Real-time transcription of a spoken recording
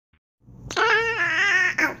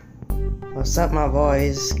What's up my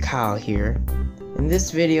boys, Kyle here. In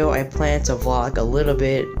this video I plan to vlog a little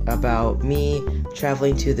bit about me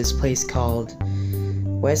traveling to this place called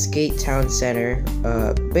Westgate Town Center,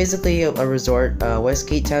 basically a resort,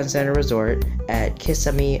 Westgate Town Center Resort at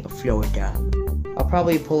Kouseite, Florida. I'll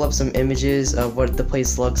probably pull up some images of what the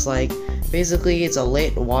place looks like. Basically it's a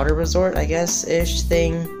lit water resort, I guess, ish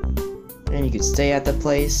thing, and you could stay at the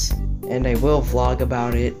place, and I will vlog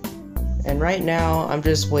about it. And right now I'm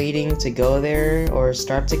just waiting to go there, or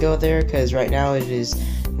start to go there, because right now it is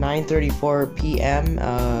 9:34 p.m.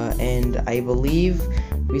 And I believe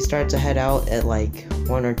we start to head out at like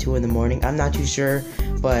 1 or 2 in the morning. I'm not too sure,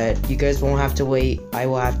 but you guys won't have to wait. I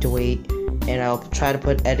will have to wait, and I'll try to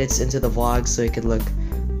put edits into the vlog so it could look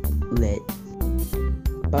lit.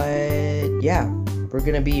 But yeah, we're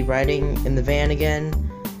gonna be riding in the van again.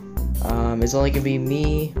 It's only gonna be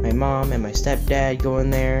me, my mom, and my stepdad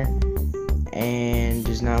going there. And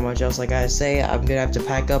there's not much else I gotta say. I'm gonna have to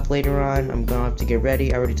pack up later on. I'm gonna have to get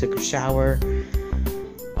ready. I already took a shower.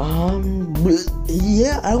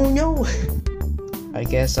 Yeah, I don't know. I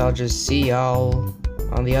guess I'll just see y'all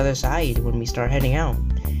on the other side when we start heading out.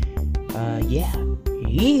 Yeah.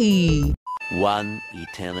 Yee. One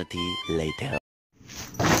eternity later.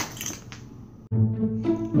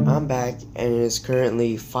 I'm back, and it is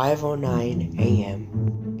currently 5:09 a.m.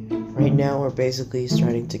 Right now, we're basically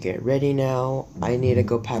starting to get ready now. I need to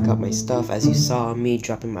go pack up my stuff, as you saw me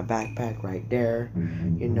dropping my backpack right there.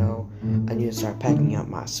 You know, I need to start packing up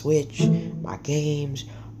my Switch, my games,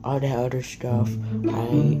 all that other stuff. I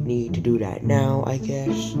need to do that now, I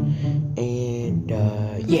guess. And,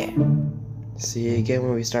 yeah. See you again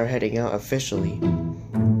when we start heading out officially.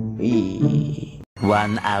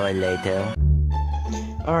 1 hour later.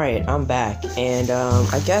 Alright, I'm back, and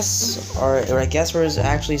I guess we're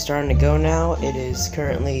actually starting to go now. It is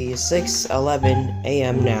currently 6:11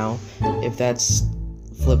 a.m. now, if that's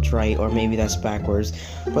flipped right, or maybe that's backwards,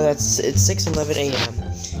 but it's 6:11 a.m.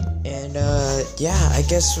 and yeah, I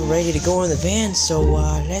guess we're ready to go in the van, so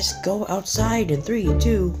let's go outside in 3,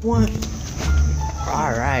 2, 1.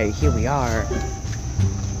 Alright, here we are.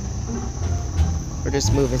 We're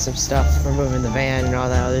just moving some stuff. We're moving the van and all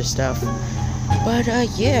that other stuff. But,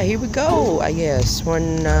 yeah, here we go, I guess.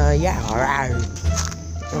 Yeah, alright.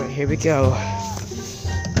 Alright, here we go.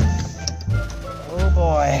 Oh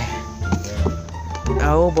boy.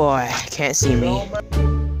 Oh boy, can't see me.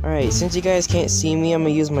 Alright, since you guys can't see me, I'm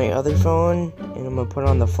gonna use my other phone, and I'm gonna put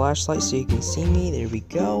on the flashlight so you can see me. There we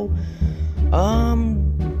go.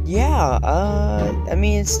 Yeah, I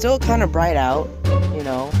mean, it's still kind of bright out, you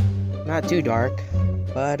know, not too dark,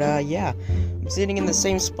 but, yeah. Sitting in the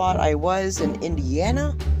same spot I was in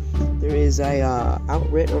Indiana. There is a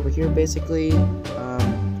outlet over here, basically.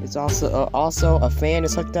 It's also a fan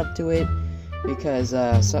is hooked up to it, because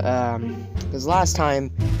last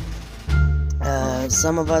time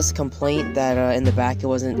some of us complained that in the back it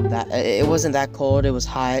wasn't that cold. It was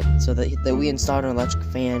hot, so that we installed an electric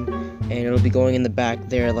fan, and it'll be going in the back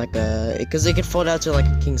there like because it could fold out to like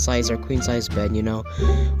a king size or queen size bed, you know,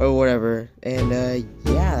 or whatever. And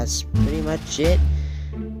yeah, that's pretty much it.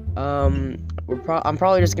 I'm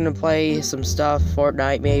probably just gonna play some stuff,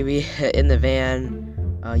 Fortnite maybe, in the van,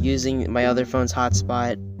 using my other phone's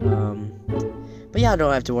hotspot. But yeah, I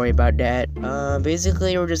don't have to worry about that.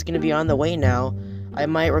 Basically, we're just gonna be on the way now. I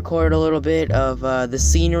might record a little bit of the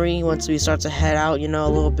scenery once we start to head out, you know,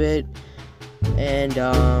 a little bit. And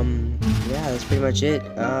yeah, that's pretty much it.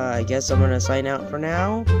 I guess I'm gonna sign out for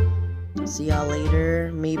now. See y'all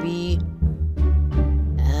later, maybe.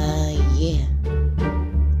 Yeah.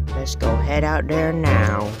 Let's go head out there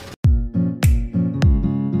now.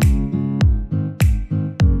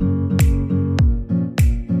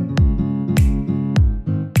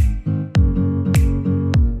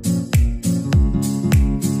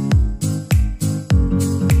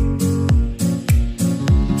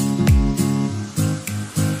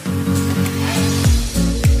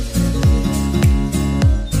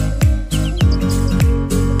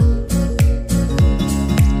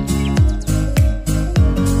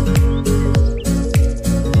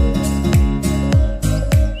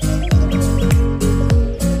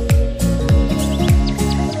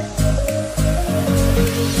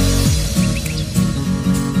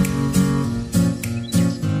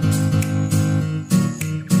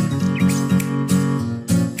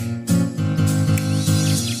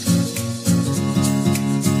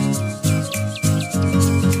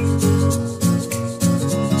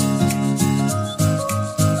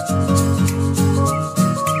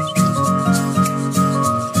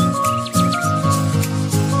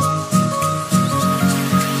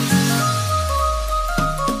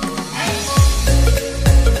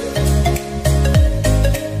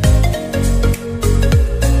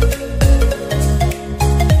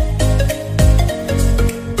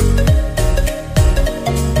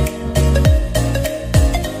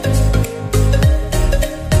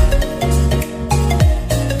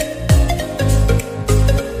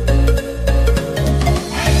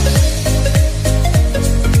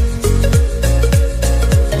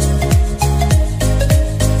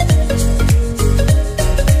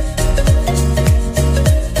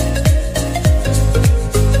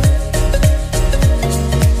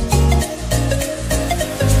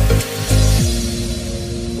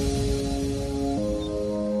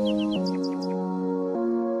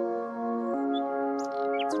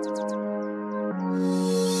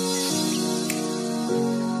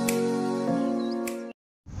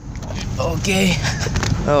 Okay.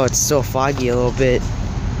 Oh, it's still foggy a little bit.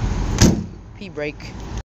 Pee break.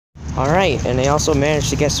 Alright, and I also managed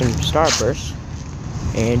to get some starburst.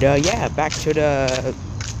 And yeah, back to the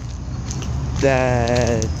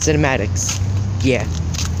cinematics. Yeah.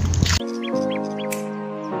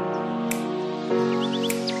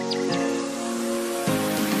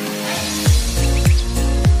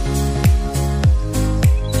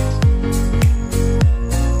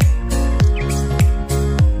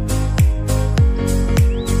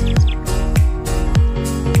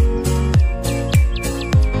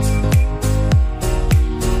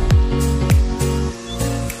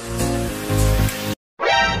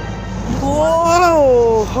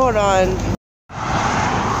 Whoa! Hold on.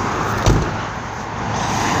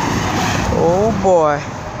 Oh boy.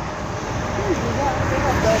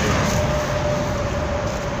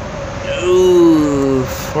 Ooh,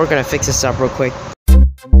 we're gonna fix this up real quick.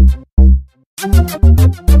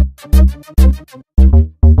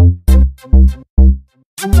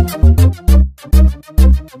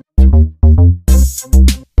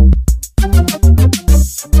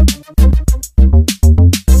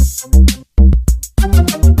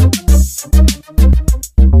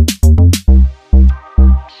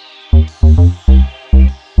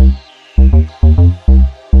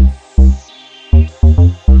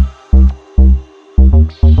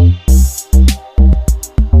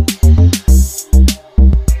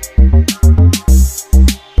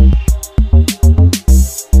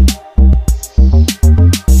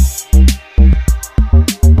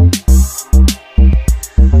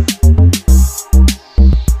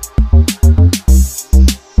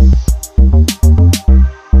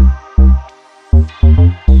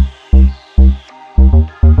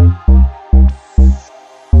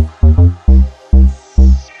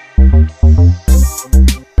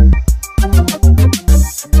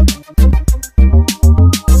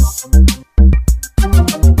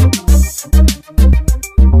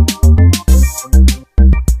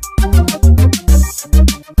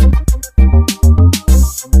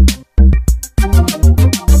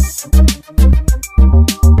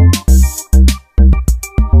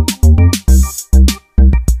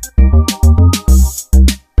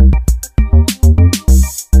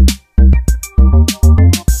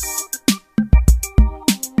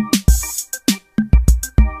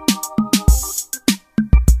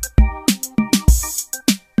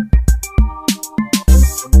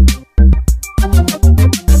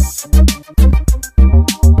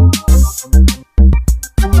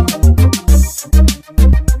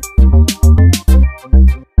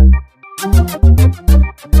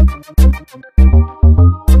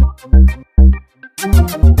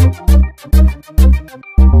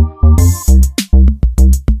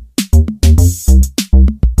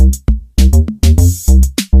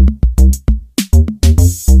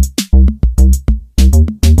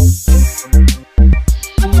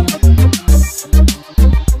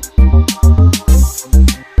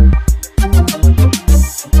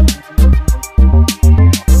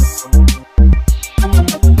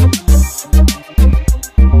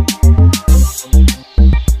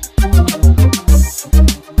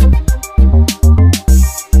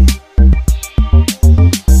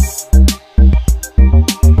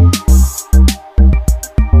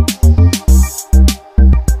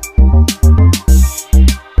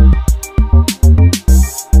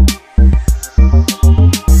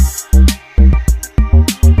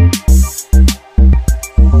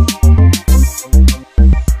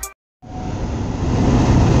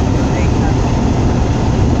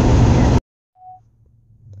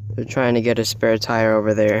 They're trying to get a spare tire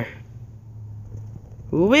over there.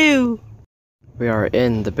 Woo! We are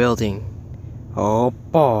in the building. Oh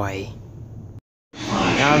boy.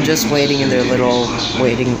 Now I'm just waiting in their little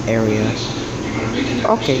waiting area.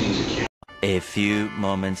 Okay. A few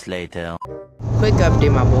moments later. Quick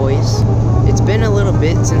update, my boys. It's been a little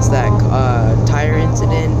bit since that tire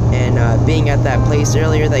incident and being at that place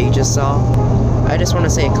earlier that you just saw. I just want to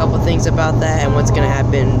say a couple things about that and what's going to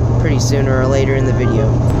happen pretty sooner or later in the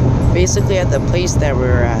video. Basically, at the place that we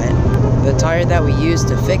were at, the tire that we used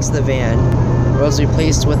to fix the van was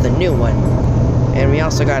replaced with a new one. And we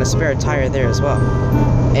also got a spare tire there as well.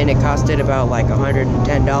 And it costed about like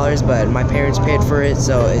 $110, but my parents paid for it,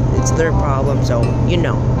 so it's their problem, so you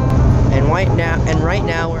know. And right now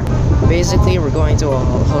we're going to a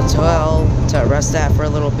hotel to rest at for a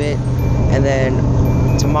little bit, and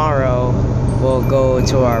then tomorrow we'll go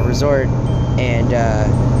to our resort and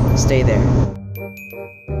stay there.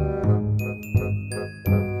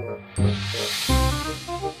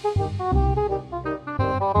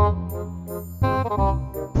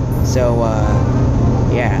 So,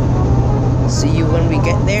 yeah. See you when we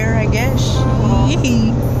get there, I guess.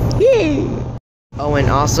 Oh, and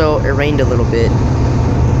also, it rained a little bit.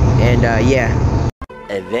 And, yeah.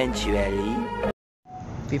 Eventually.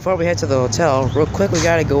 Before we head to the hotel, real quick, we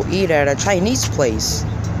gotta go eat at a Chinese place.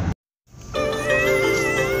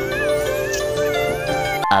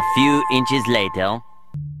 A few inches later.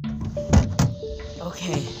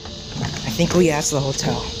 Okay, I think we asked the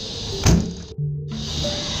hotel.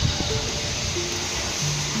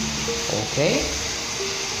 Okay.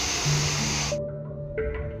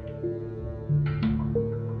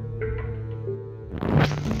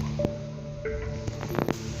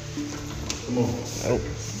 Come on. Oh.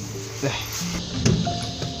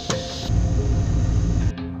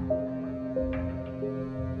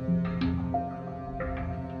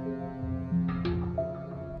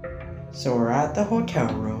 So we're at the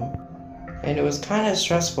hotel room, and it was kind of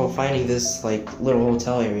stressful finding this like little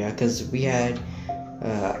hotel area because we had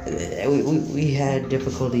we had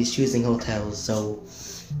difficulties choosing hotels. So,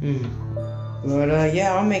 but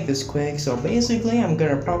yeah, I'll make this quick. So basically, I'm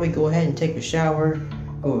gonna probably go ahead and take a shower,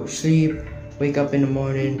 go to sleep, wake up in the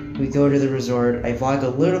morning. We go to the resort. I vlog a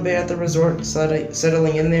little bit at the resort,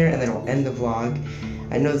 settling in there, and then I'll end the vlog.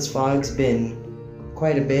 I know this vlog's been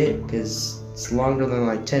quite a bit because it's longer than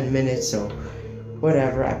like 10 minutes, so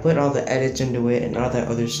whatever. I put all the edits into it and all that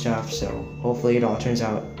other stuff, so hopefully it all turns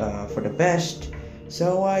out for the best.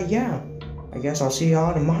 So yeah, I guess I'll see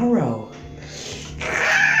y'all tomorrow.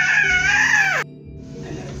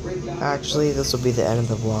 Actually, this will be the end of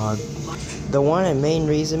the vlog. The one and main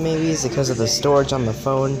reason maybe is because of the storage on the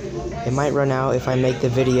phone. It might run out if I make the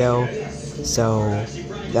video, so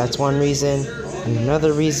that's one reason. And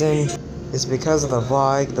another reason is because of the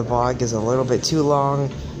vlog. The vlog is a little bit too long,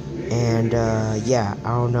 and yeah, I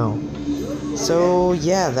don't know. So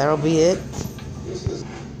yeah, that'll be it.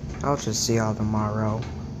 I'll just see y'all tomorrow.